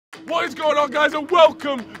What is going on, guys, and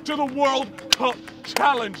welcome to the World Cup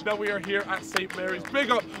Challenge. Now we are here at St. Mary's.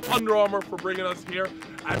 Big up Under Armour for bringing us here.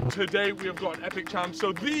 And today we have got an epic challenge.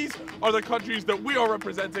 So these are the countries that we are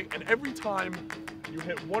representing, and every time you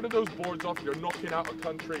hit one of those boards off, you're knocking out a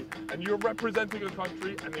country, and you're representing a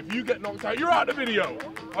country, and if you get knocked out, you're out of the video.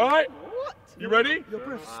 All right? What? You ready? Your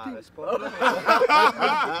breath stinks.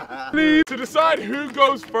 Please, to decide who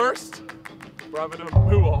goes first, we're having a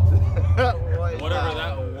move off.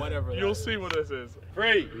 Whatever. You'll see what this is.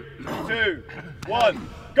 3, 2, 1,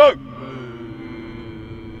 go!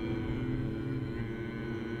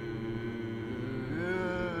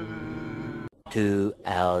 2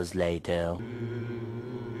 hours later.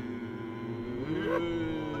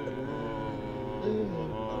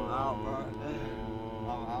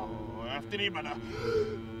 After you, man.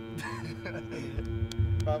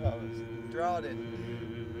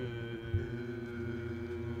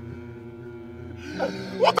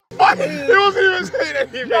 What the fuck? He wasn't even saying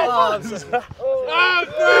anything.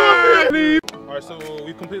 Alright, so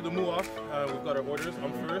we completed the move off. We've got our orders.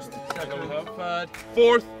 I'm first. Second, we have third,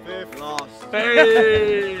 fourth, fifth, last.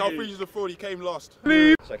 Hey! Cal Freeze is the fraud. He came last.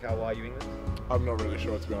 Please. So, Cal, why are you England? I'm not really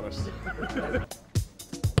sure, to be honest.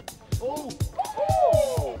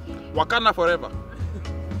 Wakanda forever.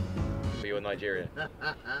 So you're Nigerian.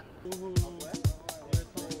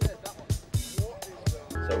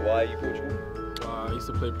 So why are you Portugal? I used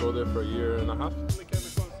to play pro there for a year and a half.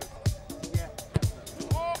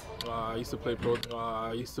 I used to play pro. So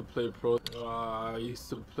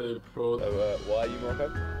why are you Morocco?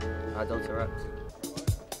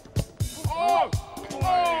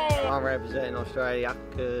 I'm representing Australia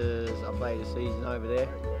because I played a season over there.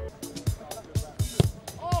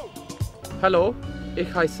 Hallo,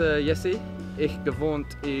 ich heiße Jesse. Ich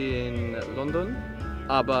gewohnt in London,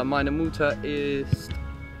 aber meine Mutter ist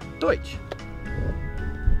Deutsch.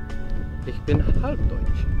 Ich bin halb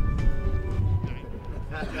Deutsch.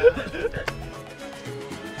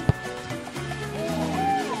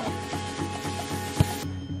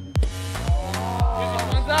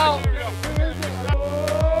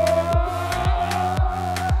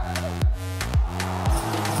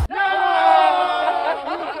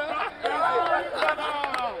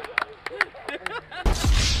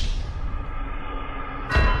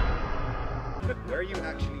 Where are you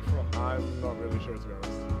actually from? I'm not really sure, to be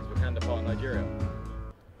honest. Is Wakanda part of Nigeria?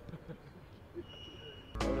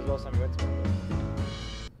 When was the last time you went to Wakanda?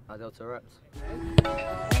 I dealt to reps.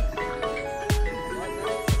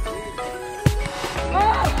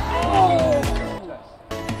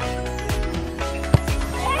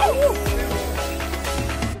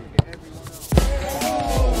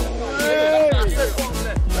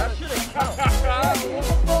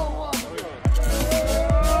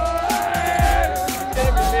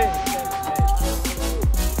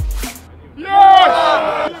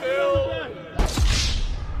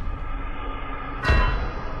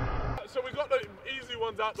 So we got the easy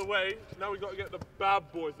ones out the way. Now we got to get the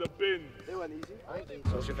bad boys, the bins. They weren't easy.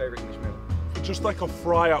 So what's your favourite English meal? Just like a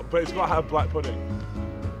fry up, but it's got to have black pudding.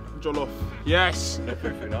 Jollof. Yes. No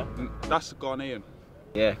fufu, no? That's Ghanaian.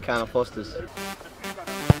 Yeah, can of Foster's.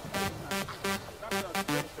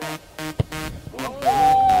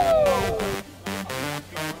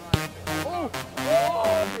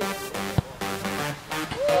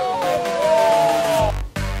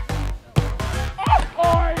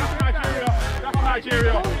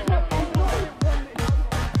 Nigeria.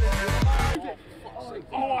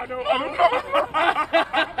 Oh, I know.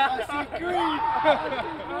 I see green.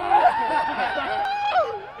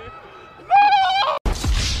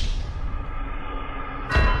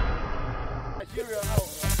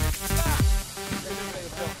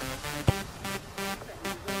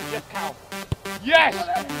 Yes, Cal. Yes!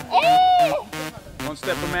 Oh! One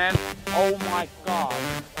stepper, man. Oh my God.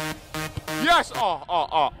 Yes!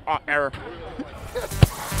 Error.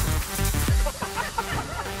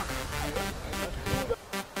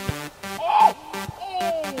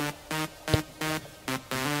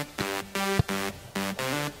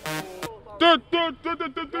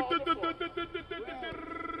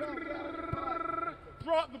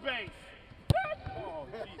 Drop the bass. Oh,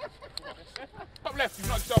 Jesus Christ. Top left, you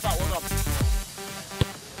knocked yourself out, well done.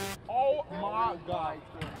 Oh my God.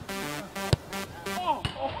 Oh.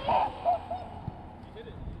 You did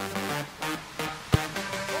it.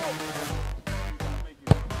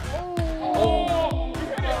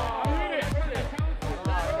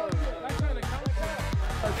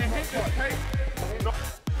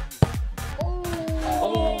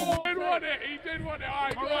 He did want it. All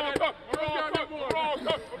right, Morocco. Give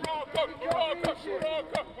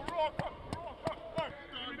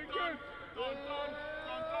me the good.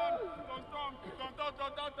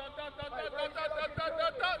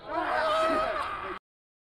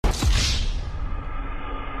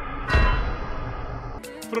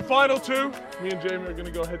 For the final two, me and Jamie are going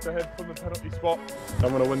to go head to head from the penalty spot. I'm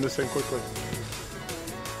going to win this thing quickly.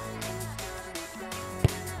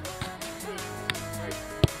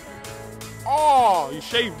 Oh, you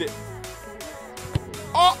shaved it.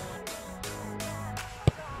 Oh!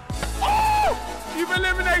 Oh! You've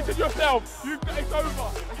eliminated yourself. It's over.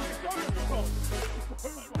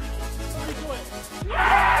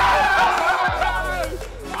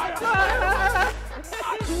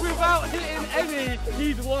 Without hitting any,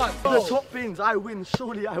 he'd won. The top bins, I win.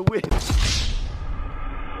 Surely I win.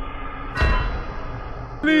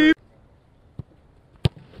 Please.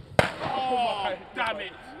 Oh, damn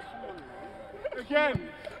it. Again.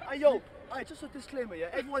 Hey yo, just a disclaimer, yeah.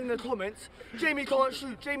 Everyone in the comments, Jamie can't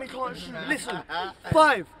shoot, Jamie can't shoot. Listen,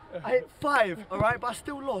 5. I hit 5, alright, but I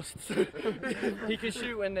still lost. He can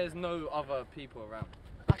shoot when there's no other people around.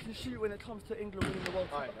 I can shoot when it comes to England winning the World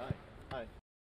Cup.